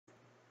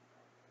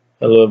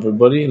Hello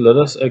everybody, let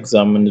us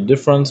examine the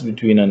difference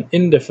between an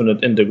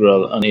indefinite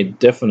integral and a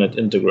definite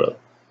integral.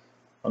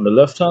 On the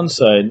left hand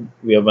side,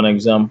 we have an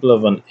example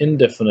of an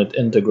indefinite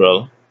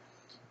integral,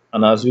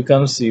 and as we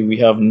can see, we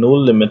have no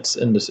limits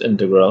in this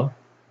integral.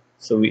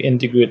 So we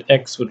integrate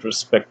x with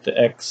respect to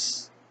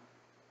x.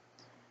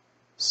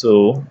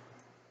 So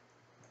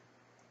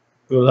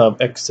we'll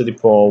have x to the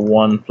power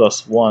 1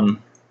 plus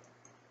 1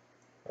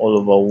 all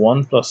over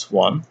 1 plus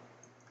 1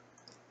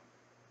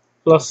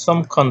 plus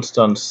some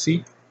constant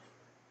c.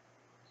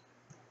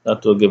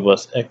 That will give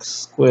us x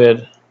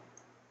squared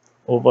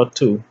over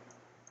 2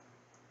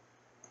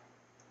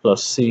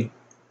 plus c,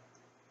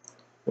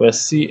 where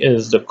c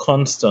is the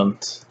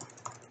constant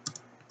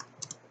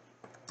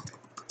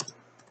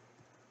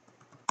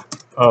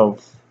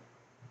of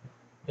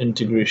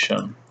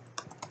integration.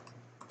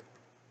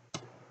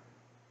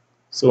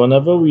 So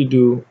whenever we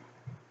do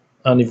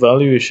an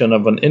evaluation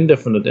of an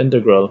indefinite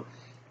integral,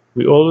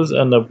 we always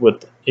end up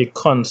with a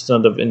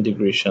constant of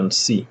integration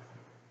c.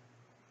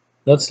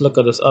 Let's look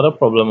at this other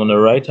problem on the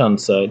right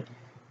hand side,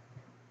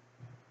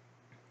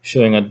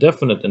 showing a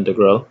definite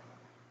integral,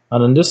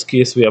 and in this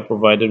case we are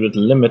provided with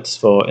limits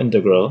for our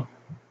integral.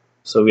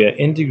 So we are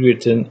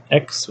integrating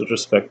x with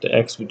respect to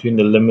x between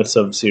the limits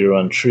of 0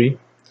 and 3.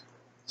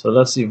 So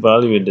let's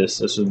evaluate this.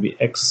 This will be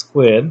x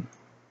squared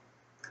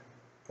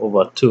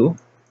over 2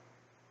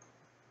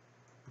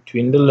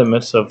 between the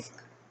limits of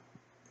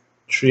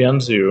 3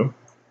 and 0.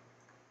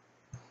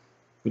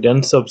 We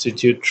then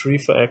substitute 3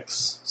 for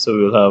x, so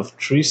we'll have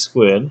 3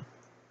 squared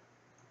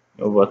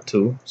over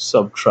 2,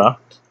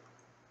 subtract.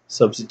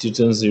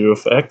 Substituting 0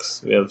 for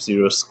x, we have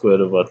 0 squared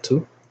over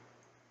 2.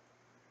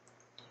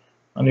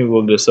 And we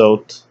work this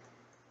out.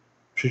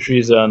 3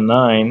 3s are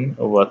 9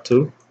 over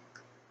 2.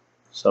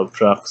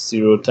 Subtract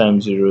 0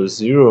 times 0 is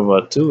 0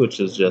 over 2,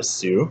 which is just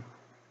 0.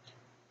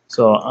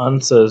 So our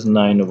answer is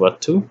 9 over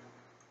 2.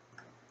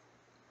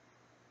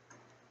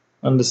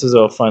 And this is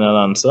our final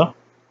answer.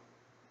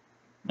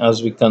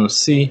 As we can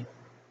see,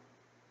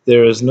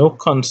 there is no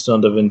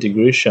constant of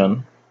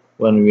integration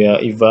when we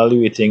are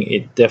evaluating a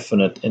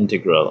definite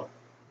integral.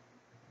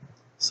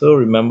 So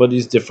remember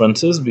these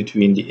differences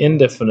between the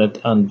indefinite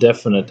and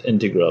definite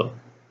integral.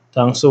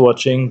 Thanks for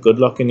watching. Good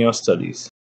luck in your studies.